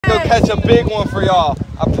catch a big one for y'all.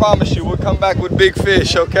 I promise you, we'll come back with big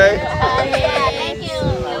fish, okay? Thank you.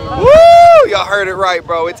 Woo! Y'all heard it right,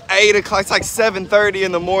 bro. It's 8 o'clock. It's like 7:30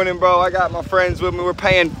 in the morning, bro. I got my friends with me. We're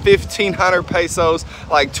paying 1,500 pesos,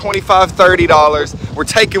 like $25, $30. We're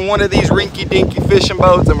taking one of these rinky-dinky fishing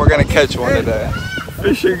boats, and we're gonna catch one today.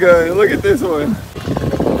 Fishing gun. Look at this one.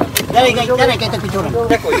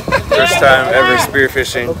 First time ever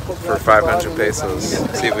spearfishing for 500 pesos.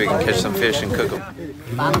 See if we can catch some fish and cook them.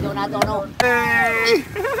 Hey!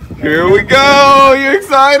 Here we go! You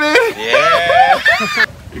excited? Yeah!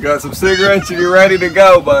 You got some cigarettes and you're ready to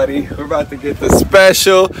go, buddy. We're about to get the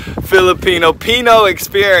special Filipino Pinot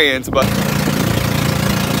experience, but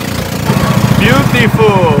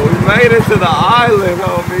beautiful. We made it to the island,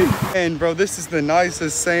 homie. And bro, this is the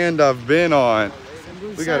nicest sand I've been on.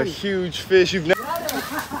 We got a huge fish.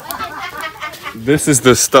 This is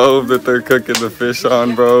the stove that they're cooking the fish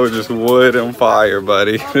on, bro. Just wood and fire,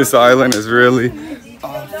 buddy. This island is really... Do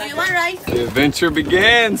you want rice? The adventure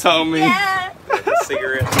begins, homie. Yeah.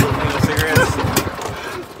 Cigarettes. Cigarettes.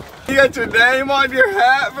 You got your name on your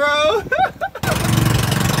hat, bro?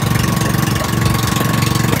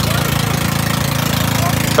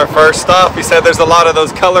 Our first stop, he said there's a lot of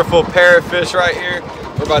those colorful parrotfish right here.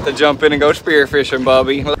 We're about to jump in and go spearfishing,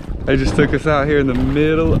 Bubby. They just took us out here in the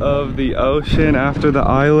middle of the ocean after the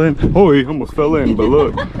island. Oh, he almost fell in, but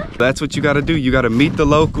look. That's what you gotta do. You gotta meet the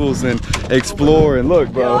locals and explore. And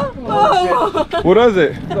look, bro. What is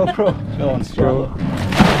it? GoPro. Bro.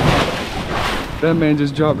 That man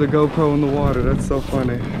just dropped the GoPro in the water. That's so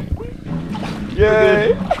funny.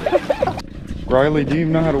 Yay! Riley, do you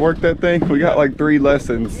know how to work that thing? We got like 3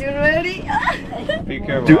 lessons. You ready? Be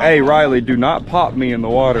careful. Hey, Riley, do not pop me in the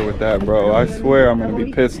water with that, bro. I swear I'm gonna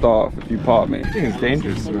be pissed off if you pop me. I think it's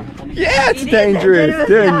dangerous, bro. Yeah, it's dangerous.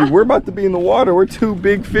 Dang, we're about to be in the water. We're 2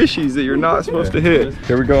 big fishies that you're not supposed to hit.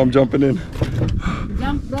 Here we go, I'm jumping in.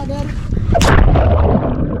 Jump, brother.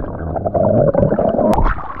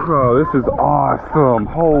 Bro, this is awesome.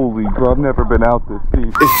 Holy, bro, I've never been out this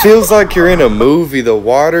deep. It feels like you're in a movie. The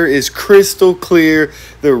water is crystal clear.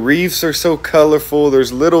 The reefs are so colorful.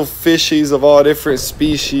 There's little fishies of all different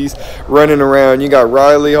species running around. You got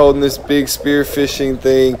Riley holding this big spearfishing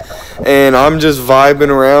thing. And I'm just vibing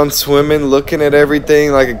around, swimming, looking at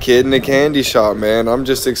everything like a kid in a candy shop, man. I'm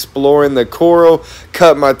just exploring the coral.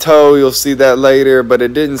 Cut my toe. You'll see that later. But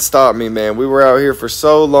it didn't stop me, man. We were out here for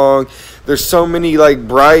so long. There's so many like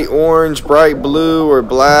bright orange, bright blue, or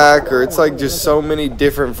black, or it's like just so many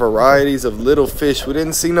different varieties of little fish. We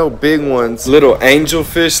didn't see no big ones. Little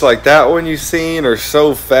angelfish like that one you seen are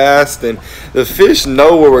so fast, and the fish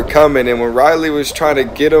know where we're coming. And when Riley was trying to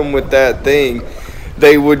get them with that thing,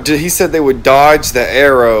 he said they would dodge the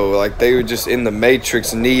arrow, like they were just in the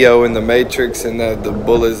Matrix, Neo in the Matrix, and that the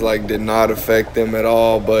bullets like did not affect them at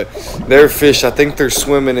all. But their fish, I think they're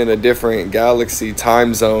swimming in a different galaxy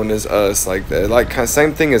time zone as us, like that, like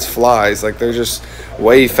same thing as flies, like they're just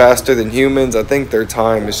way faster than humans. I think their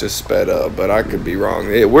time is just sped up, but I could be wrong.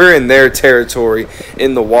 We're in their territory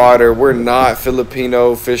in the water. We're not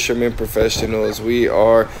Filipino fishermen professionals. We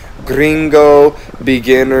are gringo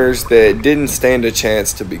beginners that didn't stand a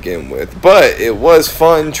chance to begin with. But it was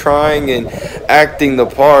fun trying and acting the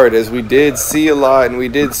part, as we did see a lot and we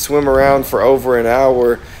did swim around for over an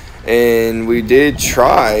hour, and we did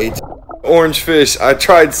try orange fish. I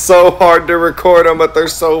tried so hard to record them, but they're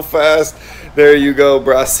so fast. There you go,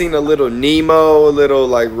 bro. I seen a little Nemo, a little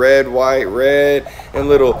like red, white, red, and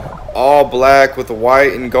little all black with a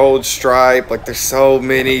white and gold stripe. Like there's so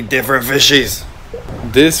many different fishies.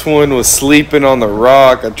 This one was sleeping on the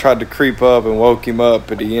rock. I tried to creep up and woke him up,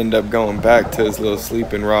 but he ended up going back to his little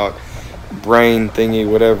sleeping rock, brain thingy,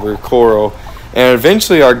 whatever, coral. And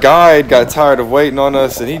eventually our guide got tired of waiting on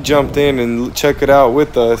us, and he jumped in and checked it out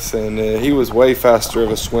with us, and he was way faster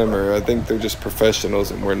of a swimmer. I think they're just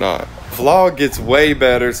professionals and we're not. Vlog gets way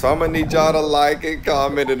better, so I'm gonna need y'all to like and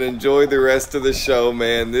comment and enjoy the rest of the show,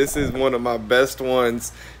 man. This is one of my best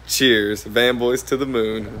ones. Cheers. Van Boys to the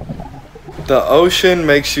moon. The ocean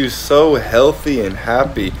makes you so healthy and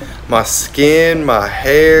happy. My skin, my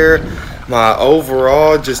hair, my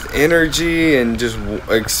overall just energy and just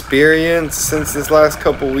experience since this last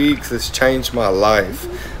couple weeks has changed my life.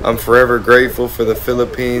 I'm forever grateful for the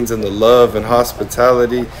Philippines and the love and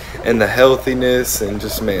hospitality and the healthiness, and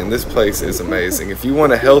just, man, this place is amazing. If you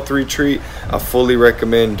want a health retreat, I fully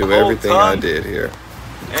recommend do everything I did here.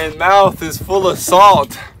 And mouth is full of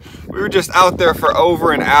salt. We were just out there for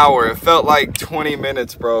over an hour. It felt like 20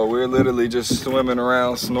 minutes, bro. We were literally just swimming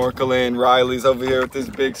around, snorkeling. Riley's over here with this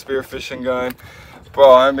big spearfishing gun.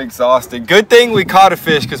 Bro, I'm exhausted. Good thing we caught a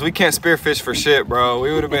fish because we can't spearfish for shit, bro.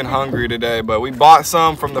 We would have been hungry today, but we bought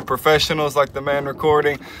some from the professionals like the man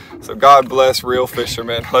recording. So God bless real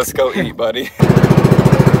fishermen. Let's go eat, buddy. It's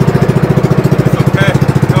okay.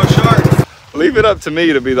 No sharks. Leave it up to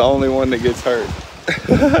me to be the only one that gets hurt.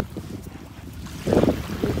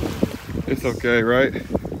 It's okay, right?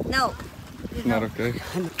 No. It's not okay.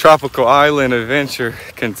 Tropical island adventure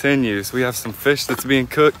continues. We have some fish that's being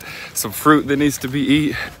cooked, some fruit that needs to be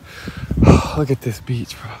eaten. Oh, look at this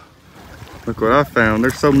beach, bro. Look what I found.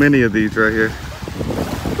 There's so many of these right here.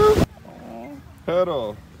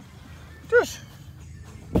 Pedal.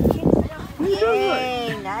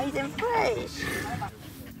 Yay, nice and fresh.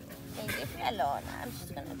 Thank you for alone. I'm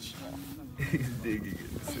just gonna chill. He's digging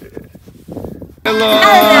it. Hello.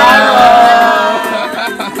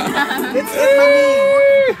 It's funny.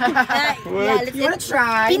 Yeah, let's You wanna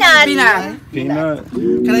try? Peanut. Peanut.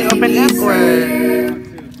 Can I open it or?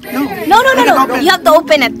 No. You have to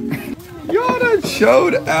open it. Y'all done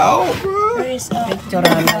showed out, bro.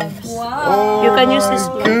 Oh, You can use this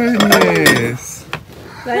one. goodness.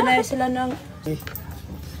 Kaya na sila ng...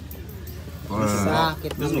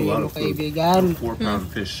 Sakit ng mo, kaibigan. 4-pound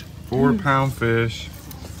fish. 4-pound fish.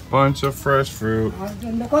 Bunch of fresh fruit.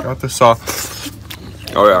 Got the sauce.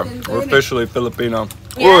 Oh yeah, we're officially Filipino.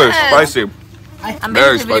 Ooh, it's spicy. I'm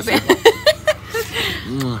Very very spicy.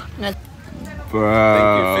 Thank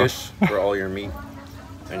Bro, you, fish, for all your meat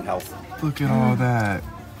and health. look at all that.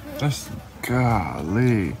 That's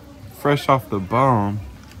golly, fresh off the bone.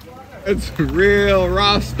 It's real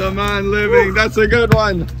Rasta man living. That's a good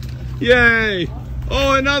one. Yay!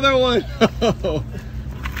 Oh, another one.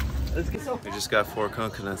 We just got 4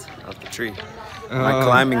 coconuts off the tree. My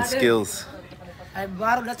climbing skills. I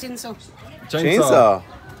borrowed the chainsaw. Chainsaw.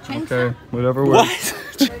 Okay, whatever works.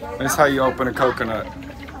 That's how you open a coconut.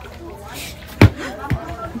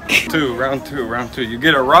 Round two. You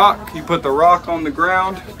get a rock, you put the rock on the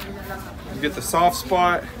ground, you get the soft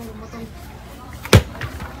spot.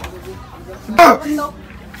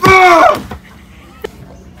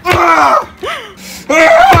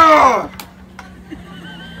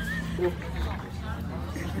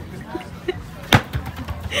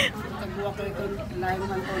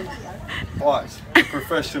 Watch,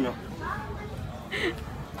 professional. Hey,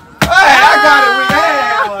 I got it weak.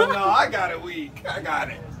 Hell no, I got it weak. I got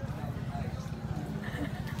it.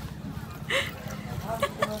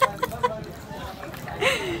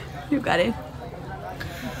 You got it.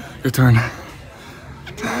 Your turn.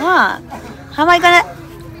 What? How am I gonna...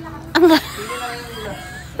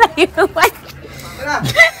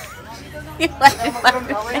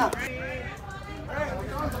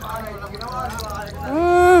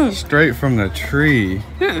 Straight from the tree.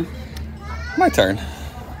 My turn.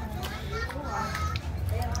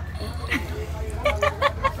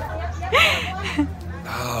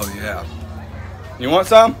 Oh yeah. You want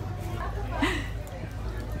some?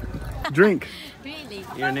 Drink. Really?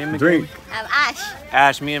 Your name again? Drink. I'm Ash.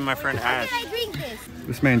 Ash, me and my friend How Ash. can I drink this?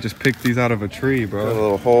 This man just picked these out of a tree, Got a bro.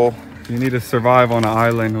 little hole. You need to survive on an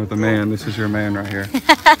island with a man. This is your man right here.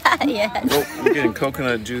 Yeah. Oh, I'm getting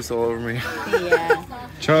coconut juice all over me. Yeah.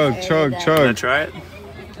 Chug, chug, Wanna chug. try it?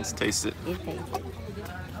 Let's taste it. You taste it.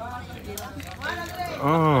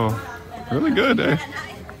 Oh, really good, eh?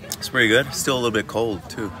 It's pretty good. Still a little bit cold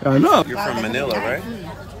too. I know. You're from Manila, right?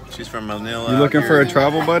 She's from Manila. You looking for a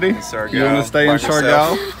travel buddy? Sargao. You want to stay in By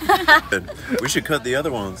yourself? Sargao? We should cut the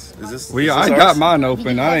other ones. Is this? I got mine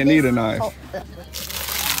open. I didn't need a knife.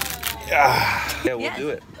 Yeah, we'll do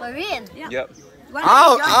it. For real? Yep.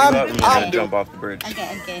 I'm gonna jump off the bridge.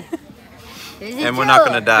 Okay. And we're not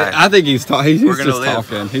gonna die. I think he's We're just gonna live.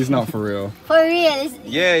 talking. He's not for real. For real?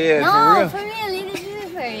 Yeah, No, for for real. real. It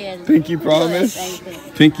is for real. Pinky promise? Thank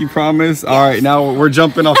you. Pinky promise? All right, now we're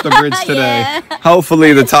jumping off the bridge today. Yeah.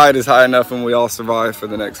 Hopefully the tide is high enough and we all survive for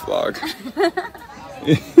the next vlog.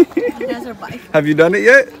 Have you done it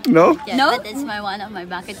yet? No? Yeah, no, but it's one of my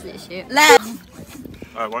bucket list. Let's.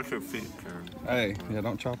 All right, watch your feet, Karen. Hey, yeah,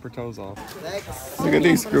 don't chop her toes off. Look at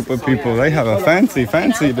these group of people. They have a fancy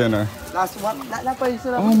dinner. Last one.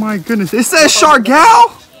 Oh my goodness. It says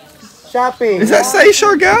Sargao? Shopping. Does that say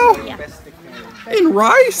Sargao? Yeah. In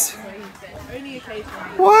rice?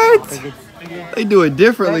 What? They do it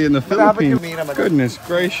differently in the Philippines. Goodness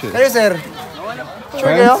gracious. There, sir.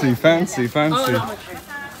 Fancy.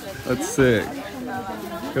 That's sick.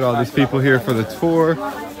 Look at all these people here for the tour.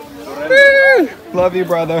 Woo! Love you,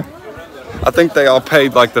 brother. I think they all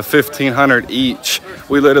paid like the $1,500 each.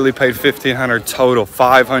 We literally paid $1,500 total,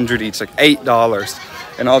 $500 each, like $8.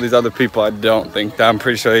 And all these other people, I don't think that. I'm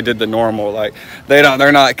pretty sure they did the normal. Like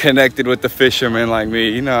they're not connected with the fishermen like me.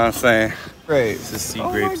 You know what I'm saying? Grapes. This is sea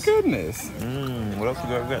Oh grapes. my goodness. What else we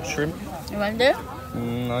got? We got shrimp. You want to?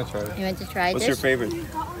 I tried it. You want to try What's this? your favorite?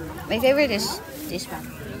 My favorite is this one.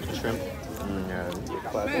 Shrimp. Yeah,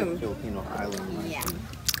 classic Filipino island. Yeah.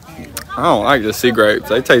 I don't like the sea grapes.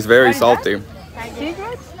 They taste very salty.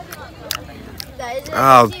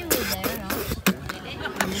 Oh,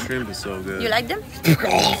 Shrimp is so good. You like them?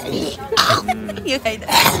 You like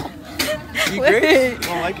them? sea grapes? You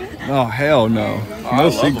don't like it? oh hell no. No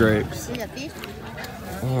sea love 'em. grapes. Is it fish?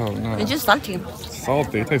 Oh no. It's just salty.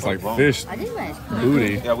 Salty. It tastes like fish Oh, this one is good.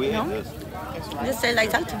 booty. Yeah, we ate this. Just say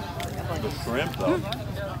like salty. The shrimp though.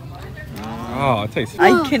 Oh, it tastes.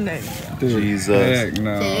 I cannot. Dude, Jesus. Heck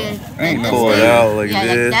no. Ain't no Pull it way. out like Yeah, like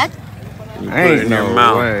this. that? Put it Ain't in no your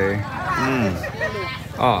mouth. way.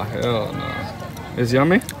 Oh hell no. It's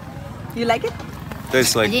yummy. You like it?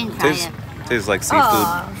 Tastes like I didn't try tastes like seafood,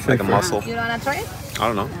 like a mussel. You wanna try it? I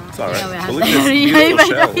don't know. It's all Yeah, right. we But have look at this diarrhea. beautiful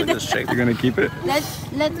shell. Look at this shape. You're gonna keep it?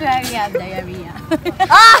 Let's try diarrhea.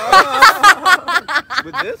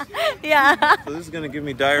 With this? Yeah. So this is gonna give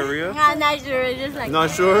me diarrhea? I'm not sure. It's just like Not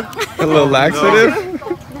sure. A little laxative.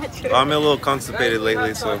 I'm a little constipated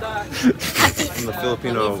lately, so from the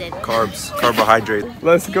Filipino carbohydrate.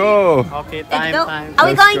 Let's go. Okay, Let's go. time. Are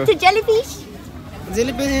we Let's going go. to jellyfish?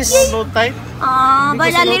 Jellyfish is low tide.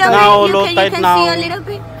 But a little Now, bit. low You tide can now. see a little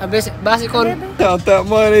bit. Basikon, Count that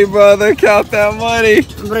money, brother. Count that money.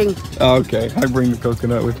 bring. Okay, I bring the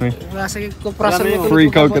coconut with me. Sige, kuprasan mo. Free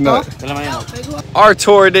coconut. Our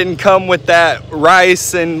tour didn't come with that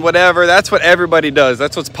rice and whatever. That's what everybody does.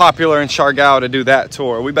 That's what's popular in Siargao to do that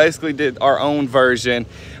tour. We basically did our own version,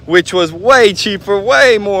 which was way cheaper,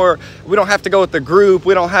 way more. We don't have to go with the group.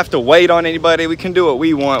 We don't have to wait on anybody. We can do what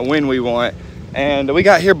we want when we want. And we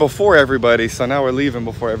got here before everybody, so now we're leaving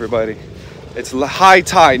before everybody. It's high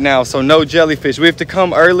tide now, so no jellyfish. We have to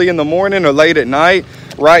come early in the morning or late at night,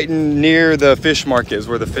 right near the fish markets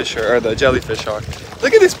where the fish are, or the jellyfish are.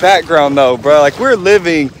 Look at this background though, bro. Like we're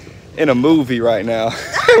living in a movie right now.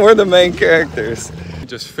 We're the main characters. We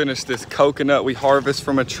just finished this coconut we harvest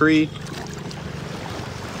from a tree.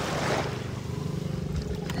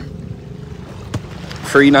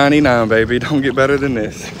 Free 99, baby. Don't get better than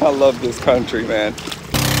this. I love this country, man.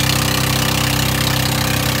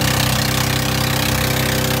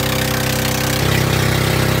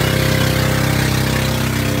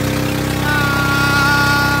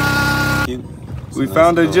 We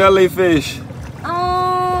found a jellyfish.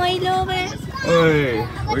 Oh, I love it. Hey,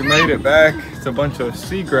 we made it back. It's a bunch of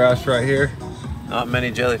seagrass right here. Not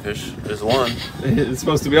many jellyfish. There's one. It's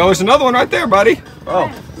supposed to be. Oh, there's another one right there, buddy.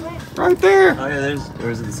 Oh. Right there. Oh yeah,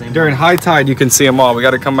 there's the same. During high tide, you can see them all. We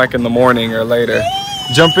got to come back in the morning or later.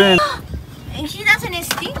 Jump in. And she doesn't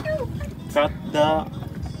sting you. Cut the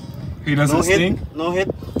He doesn't no sting. head, no head,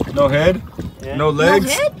 No head. Yeah. No legs.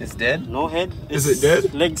 No head? It's dead. no head. Is It's it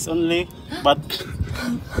dead? Legs only, but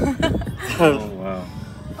Oh wow.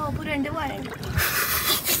 Oh, put her in the water.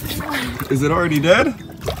 Is it already dead?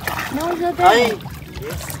 No, it's not ay, dead.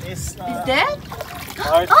 it's It's dead?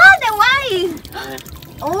 heart. Oh, the white.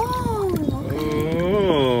 Oh.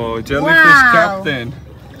 Oh, jellyfish Wow. captain.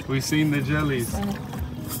 We've seen the jellies.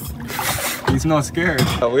 He's not scared.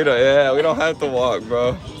 We don't have to walk,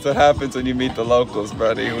 bro. That's what happens when you meet the locals,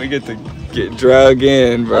 buddy. We get to get dragged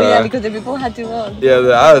in, bro. Oh yeah, because the people had to walk.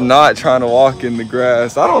 Yeah, I'm not trying to walk in the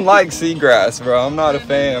grass. I don't like seagrass, bro. I'm not a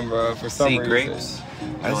fan, bro, for some Sea reason. grapes.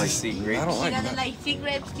 I I like just- sea grapes. I don't She like doesn't like sea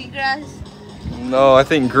grapes, seagrass. No, I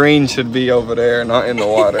think green should be over there, not in the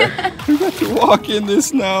water. We got to walk in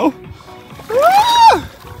this now. Ah!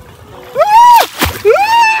 Ah!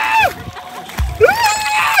 Ah!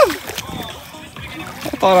 Ah!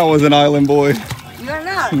 I thought I was an island boy. You're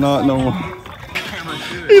not. Not no more.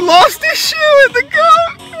 He lost his shoe at the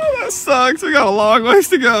goat. Oh, that sucks. We got a long ways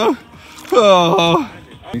to go. Oh.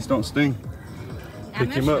 These don't sting. I'm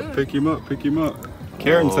Pick him not up, sure. pick him up, pick him up.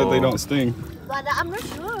 Karen said they don't sting. But I'm not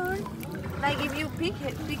sure. Like if you pick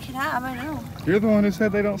it up, I don't know. You're the one who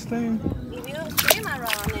said they don't sting. If you swim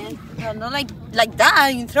around it, well, not like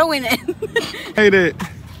that, you throw in it. Hate it.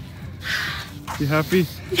 You happy?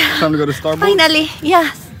 Time to go to Starbucks. Finally,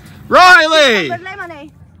 yes. Riley! But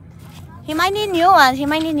lemonade. He might need new ones. He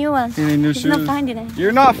might need new ones. You need new He's not shoes? finding it.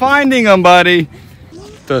 You're not finding them, buddy.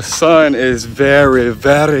 The sun is very,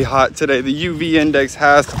 very hot today. The UV index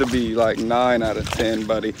has to be like 9 out of 10,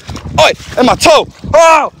 buddy. Oi, and my toe!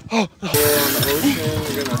 Oh! Oh,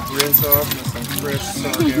 We're gonna rinse off with some fresh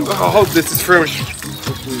soggy. I hope this is fresh.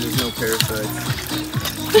 Hopefully there's no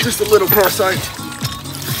parasites. Just a little parasite.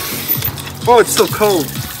 Oh, it's so cold.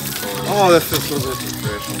 Oh, that feels so good.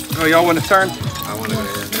 Fresh. Oh, y'all want to turn? I want to go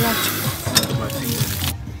ahead. Put my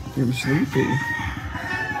feet in. You're sleepy.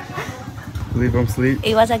 Leave him sleep.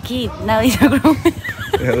 It was a kid. Now he's a grown man.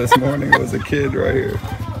 Yeah, this morning was a kid right here.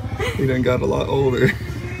 He done got a lot older.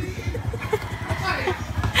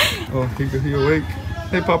 Oh, he awake.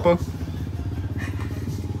 Hey, Papa.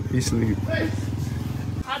 He sleep.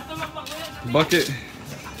 Bucket.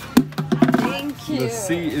 Thank you. The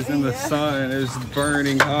seat is in the sun. It's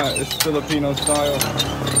burning hot. It's Filipino style.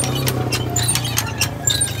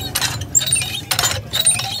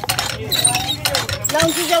 Long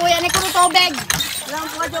si Joey, ano ko tubig? Long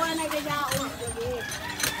po Joey na gagaon.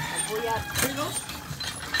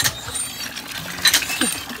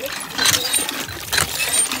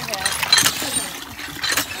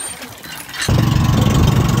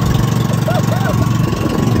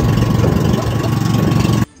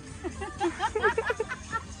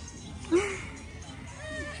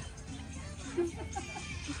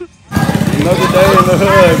 Another day in the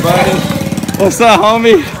hood, buddy. What's up,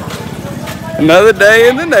 homie? Another day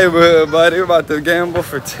in the neighborhood, buddy. We're about to gamble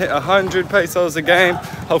for 100 pesos a game.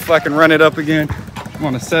 Hopefully I can run it up again. I'm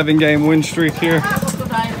on a 7-game win streak here.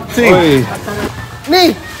 Team.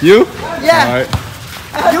 Me? You? Yeah. All right.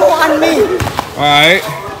 You and me. All right.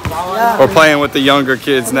 Yeah. We're playing with the younger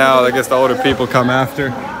kids now. I guess the older people come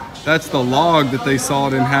after. That's the log that they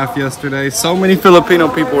sawed in half yesterday. So many Filipino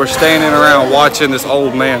people were standing around watching this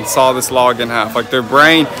old man saw this log in half. Like, their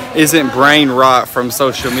brain isn't brain rot from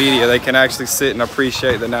social media. They can actually sit and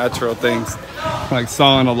appreciate the natural things. Like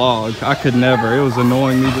sawing a log. I could never. It was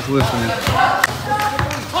annoying me just listening.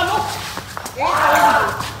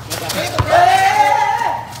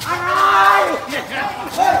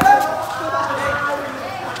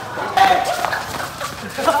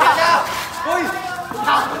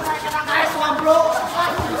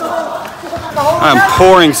 I'm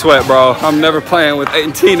pouring sweat, bro. I'm never playing with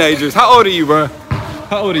 8 teenagers. How old are you, bro?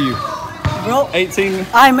 How old are you? Bro, 18?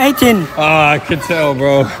 I'm 18. Ah, I could tell,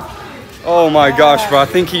 bro. Oh my gosh, bro. I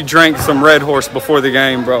think he drank some Red Horse before the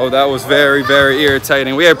game, bro. That was very, very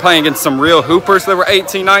irritating. We were playing against some real hoopers that were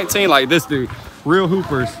 18, 19, like this dude. Real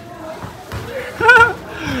hoopers.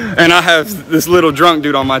 And I have this little drunk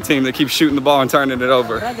dude on my team that keeps shooting the ball and turning it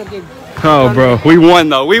over. Oh, bro. We won,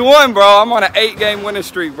 though. We won, bro. I'm on an 8-game winning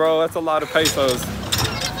streak, bro. That's a lot of pesos.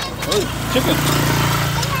 Oh, chicken.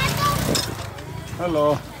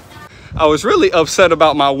 Hello. I was really upset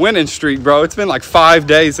about my winning streak, bro. It's been like 5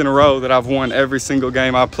 days in a row that I've won every single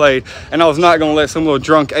game I played. And I was not going to let some little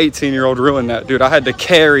drunk 18-year-old ruin that, dude. I had to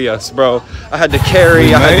carry us, bro. I had to carry.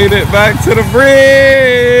 We made it back to the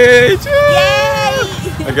bridge. Yay!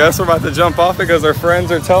 I guess we're about to jump off because our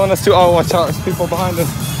friends are telling us to. Oh, watch out. There's people behind us.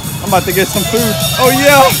 I'm about to get some food. Oh,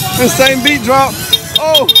 yeah. The same beat drop.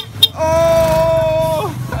 Oh. Oh.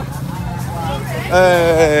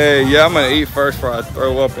 Hey. Yeah, I'm going to eat first before I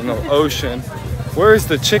throw up in the ocean. Where's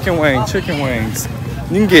the chicken wing? Chicken wings.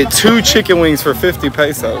 You can get 2 chicken wings for 50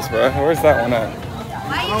 pesos, bro. Where's that one at?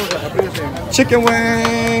 Chicken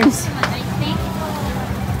wings.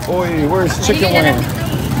 Boy, where's chicken wings?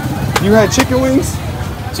 You had chicken wings?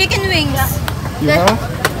 Chicken wings. You have?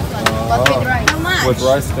 With rice. How much? With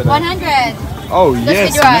rice today. 100. Oh, Just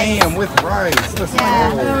yes, with rice. ma'am, with rice. Let's go.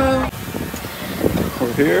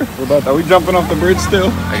 We're here. Are we jumping off the bridge still?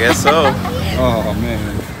 I guess so. Oh,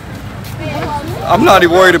 man. I'm not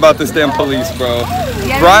even worried about this damn police, bro.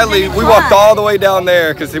 Riley, we walked all the way down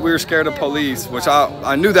there because we were scared of police, which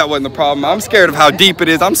I knew that wasn't the problem. I'm scared of how deep it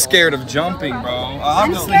is. I'm scared of jumping, bro.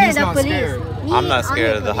 Obviously, he's not scared. I'm not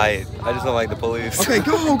scared of the height. I just don't like the police. Okay,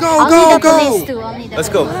 go. Let's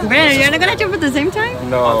go. Man, you're not gonna jump at the same time?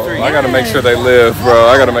 No, I gotta make sure they live, bro.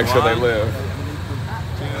 I gotta make sure they live.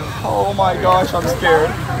 Oh my gosh, I'm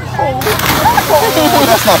scared. Oh,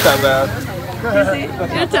 that's not that bad. Go ahead.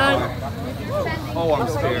 Your turn. Oh, I'm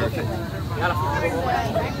scared.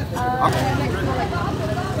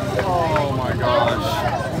 Oh my gosh.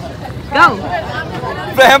 Go.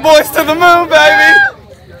 Fanboys to the moon, baby!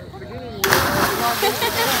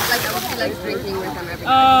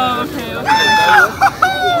 Oh, okay.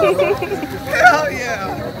 Hell yeah!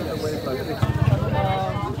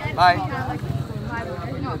 Bye.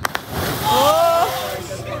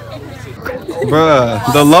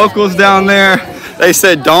 Bruh, the locals down there, they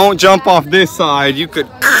said don't jump off this side. You could.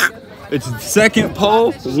 It's second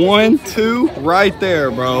pole, 1, 2, right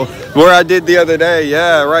there, bro. Where I did the other day.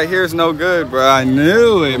 Yeah, right here's no good, bro. I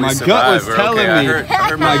knew it. My gut was telling me. I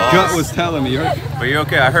heard my gut was telling me. But you're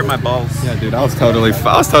okay. I hurt my balls. Yeah, dude, I felt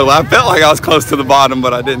like I was close to the bottom,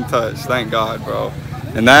 but I didn't touch. Thank God, bro.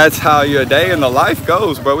 And that's how your day in the life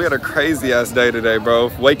goes, bro. We had a crazy ass day today,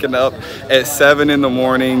 bro. Waking up at 7 in the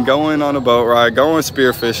morning, going on a boat ride, going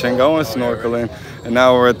spearfishing, going snorkeling, and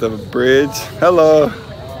now we're at the bridge. Hello.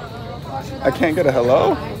 I can't get a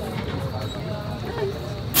hello?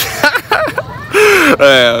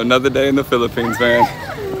 Another day in the Philippines, man.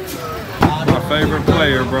 My favorite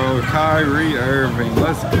player, bro, Kyrie Irving.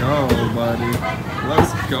 Let's go, buddy.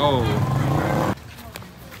 Let's go.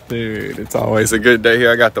 Dude, it's always a good day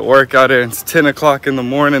here. I got the workout in. It's 10 o'clock in the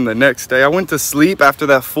morning the next day. I went to sleep after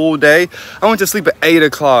that full day. I went to sleep at 8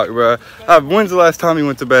 o'clock, bro. When's the last time you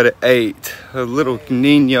went to bed at 8? A little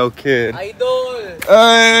Nino kid. Idol.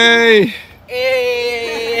 Hey!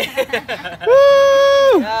 Hey.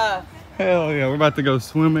 Woo! Yeah. Hell yeah, we're about to go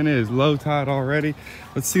swimming. It is low tide already.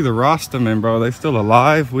 Let's see the Rastamen, bro. They still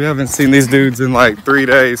alive? We haven't seen these dudes in like 3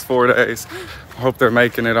 days, 4 days. I hope they're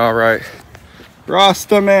making it all right.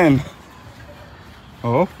 Rastaman.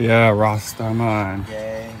 Oh, yeah, Rastaman.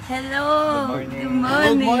 Hello. Good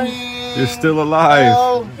morning. You're still alive.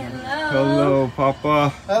 Hello. Hello,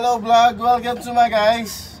 Papa. Hello, vlog. Welcome to my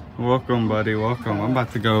guys. Welcome, buddy. Welcome. I'm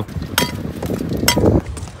about to go.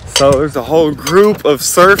 So there's a whole group of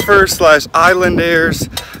surfers slash islanders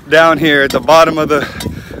down here at the bottom of the,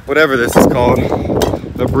 whatever this is called,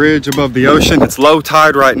 the bridge above the ocean. It's low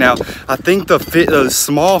tide right now. I think the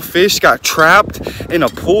small fish got trapped in a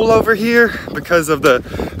pool over here because of the,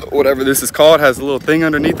 whatever this is called, has a little thing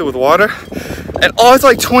underneath it with water. And oh, it's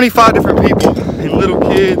like 25 different people and little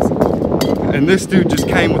kids. And this dude just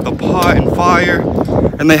came with a pot and fire,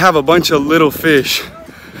 and they have a bunch of little fish.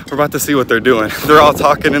 We're about to see what they're doing. They're all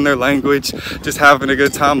talking in their language, just having a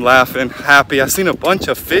good time, laughing, happy. I've seen a bunch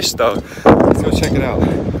of fish though. Let's go check it out.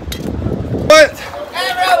 What?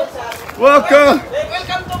 Hey, bro. Welcome.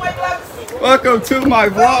 Welcome to my vlog. Welcome to my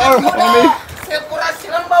vlog, homie.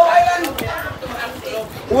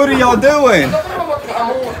 What are y'all doing?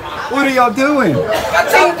 What are y'all doing?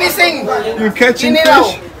 Catching fishing. You're catching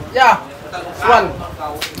fish? Yeah. One.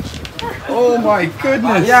 Oh my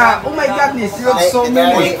goodness. Yeah. Oh my goodness. You have so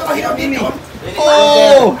many.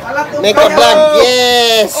 Oh. Make a vlog.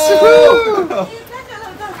 Yes. Oh.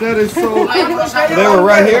 That is so. They were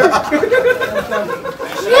right here.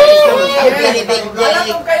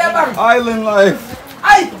 Island life.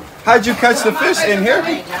 How'd you catch the fish? In here?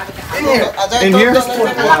 In here?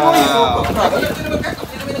 Wow.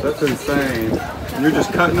 That's insane. You're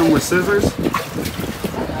just cutting them with scissors?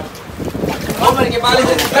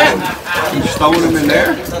 You're throwing them in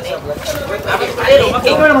there?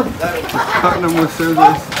 Cutting them with scissors.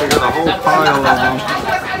 They got a whole pile of them.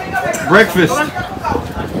 Breakfast.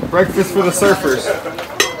 Breakfast for the surfers.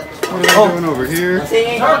 What are they doing over here? He's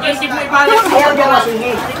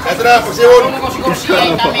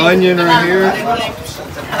cutting up an onion right here.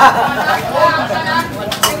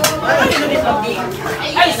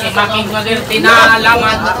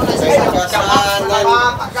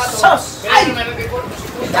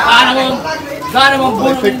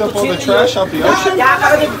 They picked up all the trash out the ocean?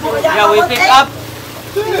 Yeah, we pick up.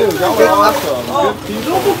 Dude, y'all are awesome. Good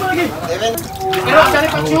people.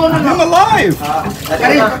 I'm alive!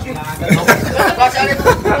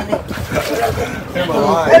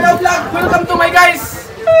 Hello, vlog. Welcome to my guys.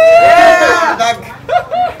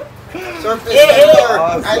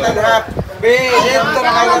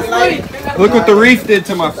 Look what the reef did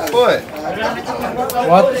to my foot.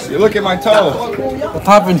 What? You look at my toe. What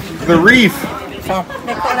happened? The reef.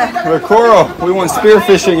 The coral. We went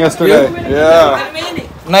spearfishing yesterday. Yeah.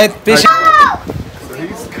 Night fishing. So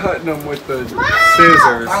he's cutting them with the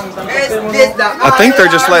scissors. I think they're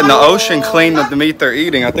just letting the ocean clean up the meat they're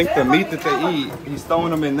eating. I think the meat that they eat, he's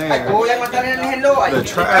throwing them in there. The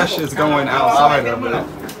trash is going outside of it.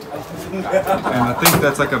 And I think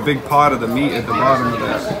that's like a big pot of the meat at the bottom of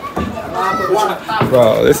that.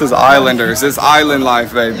 Bro, this is Islanders. This island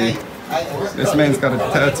life, baby. This man's got a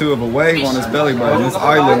tattoo of a wave on his belly button. This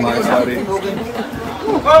island life, buddy.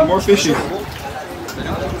 More fishy.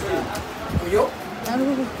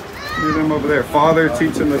 Look at them over there. Father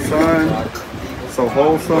teaching the son. So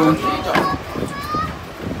wholesome.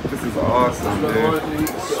 This is awesome, dude.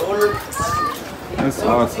 That's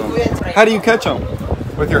awesome. How do you catch them?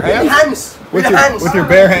 With your hands? With your hands. With your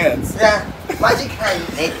bare hands. Yeah. Magic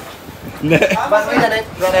hand. Net.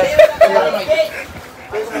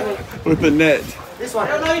 With the net. This one.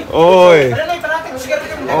 Oi.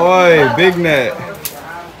 Oi, big net.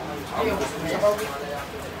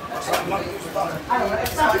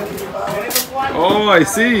 Oh, I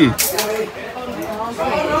see.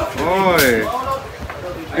 Oi.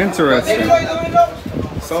 Interesting.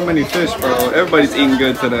 So many fish, bro. Everybody's eating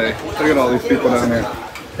good today. Look at all these people down there.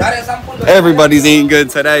 Everybody's eating good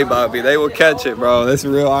today, Bobby. They will catch it, bro. That's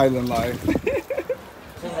real island life.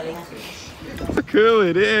 Look who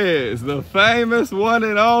it is. The famous one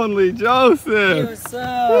and only Joseph.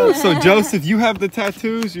 So Joseph, you have the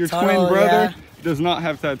tattoos, your twin brother. Yeah. does not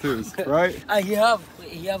have tattoos, right? He have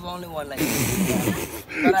only one like this.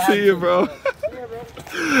 But I have See you, two. bro.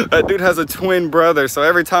 That dude has a twin brother, so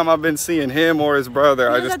every time I've been seeing him or his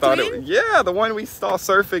brother, I just thought it was, yeah, the one we saw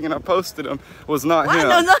surfing and I posted him was not him.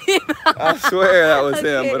 No, not him. I swear that was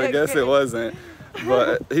him, Okay, but I guess okay. it wasn't.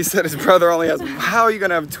 But he said his brother only has, how are you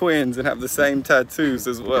gonna have twins and have the same tattoos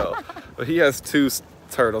as well? But he has two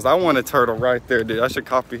turtles. I want a turtle right there, dude. I should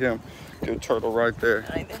copy him. Get a turtle right there.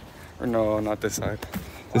 Right there. Or no, not this side.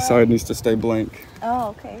 This side needs to stay blank. Oh,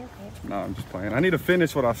 okay. No, I'm just playing. I need to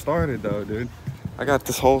finish what I started though, dude. I got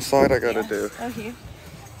this whole side I gotta do. Oh, here.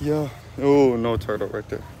 Yeah. Oh, no turtle right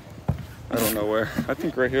there. I don't know where. I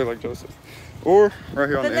think right here like Joseph. Or right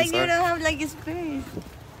here on But the like you inside. don't have like a space.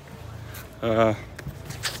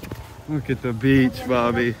 Look at the beach,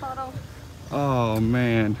 Bobby. Oh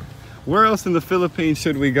man. Where else in the Philippines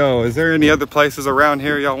should we go? Is there any other places around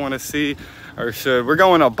here y'all want to see? Or should we're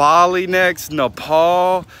going to Bali next,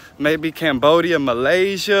 Nepal, maybe Cambodia,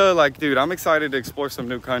 Malaysia? Like, dude, I'm excited to explore some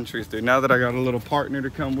new countries, dude. Now that I got a little partner to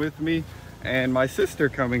come with me and my sister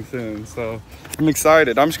coming soon, so I'm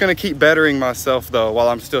excited. I'm just gonna keep bettering myself though while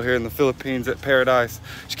I'm still here in the Philippines at Paradise.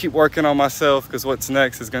 Just keep working on myself, because what's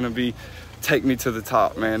next is gonna be take me to the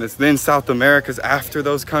top, man. It's then South America's after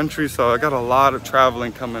those countries, so I got a lot of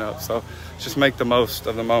traveling coming up, so just make the most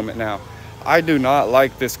of the moment now. I do not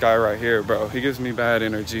like this guy right here, bro. He gives me bad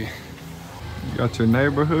energy. You got your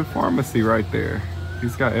neighborhood pharmacy right there.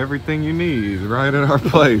 He's got everything you need right at our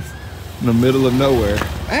place in the middle of nowhere.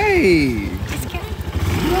 Hey!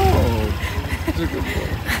 No! He's a good boy.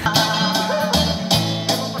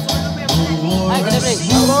 Hi, good evening.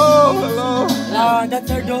 Hello, hello. That's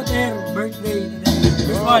our daughter birthday today.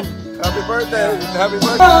 First one. Happy birthday. Happy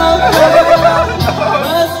birthday.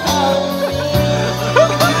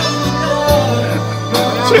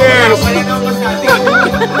 Cheers.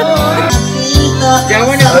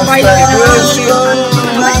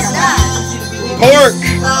 Pork.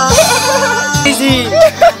 Crazy.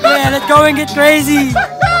 Yeah, let's go and get crazy.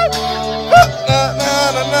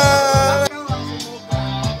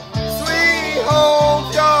 Sweet home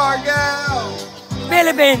Jargal.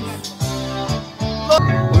 Philippines.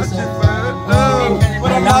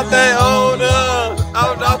 When I'm not that older,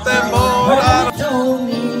 I'm not that bold. Told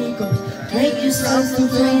me, go make yourself some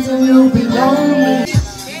friends and you'll be lonely.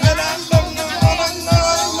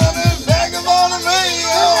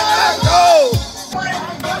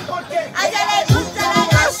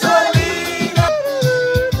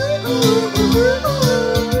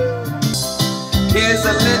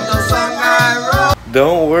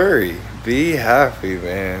 Don't worry, be happy,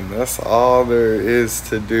 man. That's all there is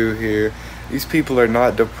to do here. These people are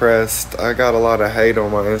not depressed. I got a lot of hate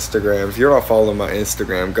on my Instagram. If you're not following my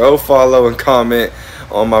Instagram, go follow and comment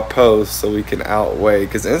on my posts so we can outweigh,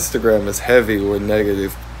 because Instagram is heavy with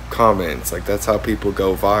negative comments. Like, that's how people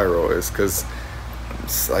go viral, is because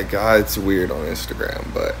it's like, it's weird on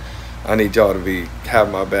Instagram, but I need y'all to have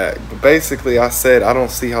my back. But basically, I said I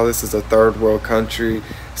don't see how this is a third world country.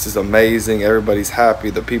 This is amazing. Everybody's happy.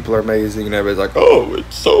 The people are amazing, and everybody's like, oh,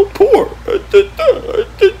 it's so poor.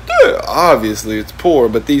 Obviously, it's poor,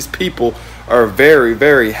 but these people are very,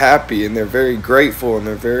 very happy, and they're very grateful, and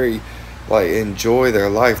they're very, like, enjoy their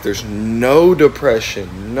life. There's no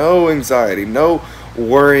depression, no anxiety, no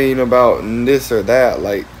worrying about this or that.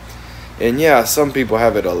 Like, and yeah, some people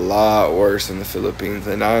have it a lot worse in the Philippines,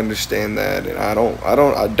 and I understand that, and I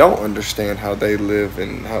don't understand how they live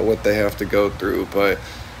and what they have to go through. But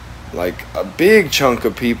like, a big chunk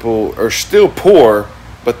of people are still poor,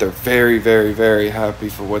 but they're very, very, very happy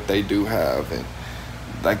for what they do have, and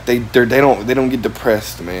like they don't get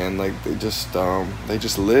depressed, man. Like, they just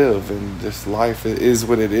live, and this life is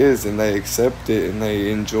what it is, and they accept it and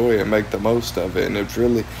they enjoy it and make the most of it. And it's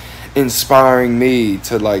really inspiring me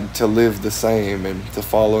to live the same and to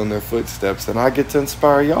follow in their footsteps, and I get to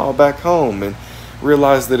inspire y'all back home and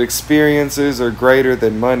realize that experiences are greater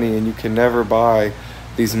than money, and you can never buy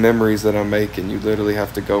these memories that I'm making. You literally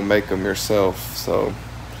have to go make them yourself. So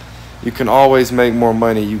you can always make more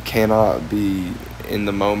money. You cannot be in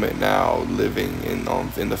the moment now living in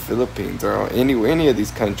the Philippines or any of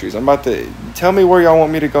these countries. I'm about to tell me where y'all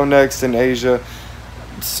want me to go next in Asia.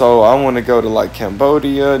 So I want to go to like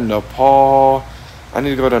Cambodia, Nepal. I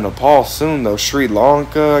need to go to Nepal soon though. Sri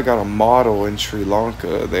Lanka. I got a model in Sri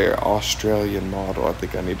Lanka there, Australian model. I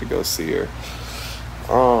think I need to go see her.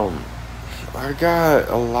 I got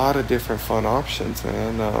a lot of different fun options,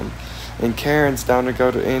 man. And Karen's down to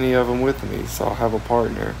go to any of them with me, so I'll have a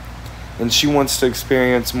partner. And she wants to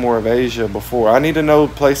experience more of Asia before. I need to know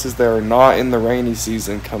places that are not in the rainy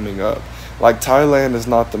season coming up. Like, Thailand is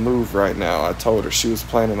not the move right now. I told her she was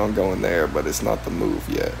planning on going there, but it's not the move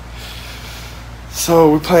yet.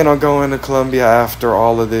 So we plan on going to Colombia after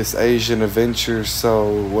all of this Asian adventure.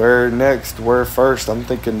 So where next? Where first? I'm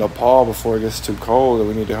thinking Nepal before it gets too cold, and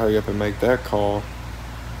we need to hurry up and make that call.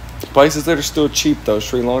 Places that are still cheap though.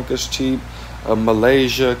 Sri Lanka's cheap.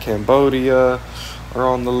 Malaysia, Cambodia are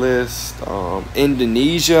on the list.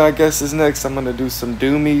 Indonesia, I guess, is next. I'm gonna do some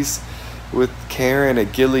doomies with Karen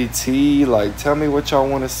at Gilly T. Like, tell me what y'all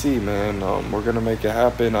want to see, man. We're gonna make it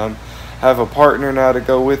happen. Have a partner now to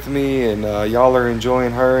go with me, and y'all are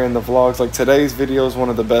enjoying her in the vlogs. Like, today's video is one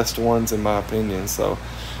of the best ones in my opinion, so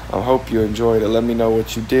I hope you enjoyed it. Let me know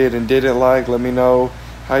what you did and didn't like. Let me know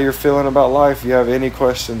how you're feeling about life. If you have any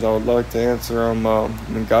questions, I would like to answer them.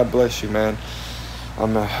 And God bless you, man.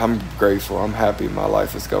 I'm grateful. I'm happy my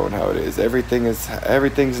life is going how it is.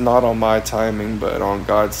 Everything's not on my timing, but on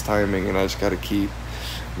God's timing, and I just gotta keep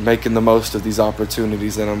making the most of these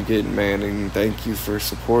opportunities that I'm getting, man. And thank you for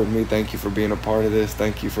supporting me. Thank you for being a part of this.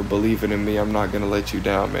 Thank you for believing in me. I'm not gonna let you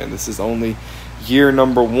down, man. This is only year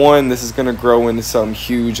number 1. This is gonna grow into something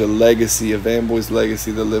huge, a legacy, a Van Boys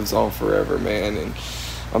legacy that lives on forever, man. And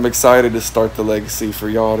I'm excited to start the legacy for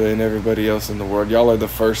y'all and everybody else in the world. Y'all are the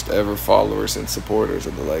first ever followers and supporters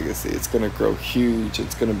of the legacy. It's gonna grow huge.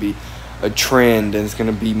 It's gonna be a trend, and it's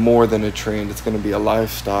gonna be more than a trend. It's gonna be a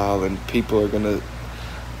lifestyle, and people are gonna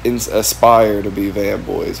aspire to be Van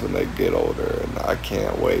Boys when they get older, and I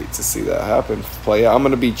can't wait to see that happen, play out. I'm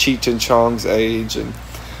gonna be Cheech and Chong's age, and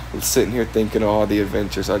I'm sitting here thinking of all the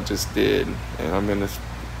adventures I just did, and I'm gonna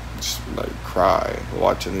just like cry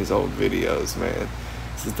watching these old videos, man.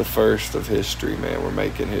 This is the first of history, man. We're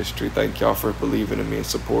making history. Thank y'all for believing in me and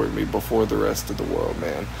supporting me before the rest of the world,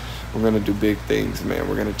 man. We're gonna do big things, man.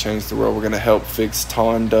 We're gonna change the world. We're gonna help fix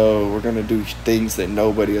Tondo. We're gonna do things that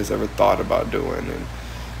nobody has ever thought about doing, and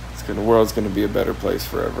the world's going to be a better place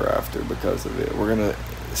forever after because of it. We're going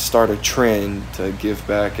to start a trend to give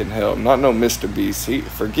back and help. Not no Mr. Beast.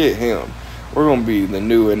 Forget him. We're going to be the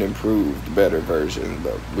new and improved, better version.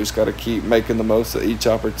 But we just got to keep making the most of each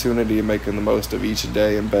opportunity and making the most of each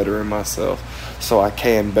day and bettering myself so I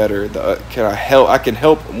can better. I can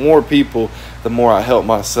help more people the more I help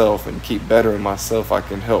myself, and keep bettering myself. I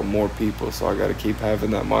can help more people. So I got to keep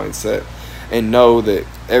having that mindset. And know that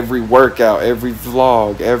every workout, every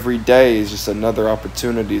vlog, every day is just another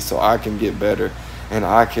opportunity so I can get better and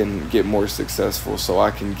I can get more successful, so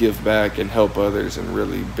I can give back and help others and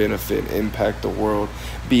really benefit, impact the world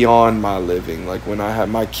beyond my living. Like, when I have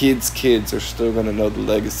my kids are still going to know the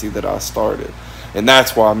legacy that I started. And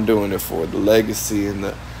that's why I'm doing it for, the legacy and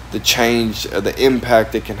the change, the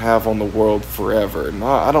impact it can have on the world forever. And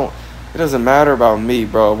it doesn't matter about me,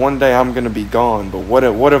 bro. One day I'm going to be gone, but what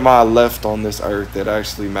am I left on this earth that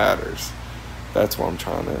actually matters? That's what I'm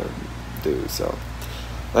trying to do. So,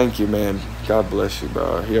 thank you, man. God bless you,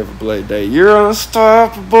 bro. You have a blessed day. You're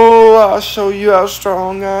unstoppable. I'll show you how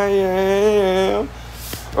strong I am.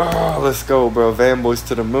 Oh, let's go, bro. Van Boys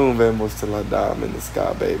to the moon, Van Boys till I die. I'm in the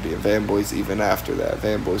sky, baby. And Van Boys even after that.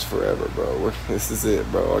 Van Boys forever, bro. This is it,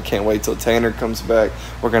 bro. I can't wait till Tanner comes back.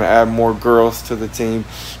 We're going to add more girls to the team.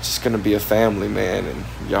 It's just going to be a family, man. And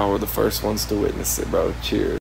y'all were the first ones to witness it, bro. Cheers.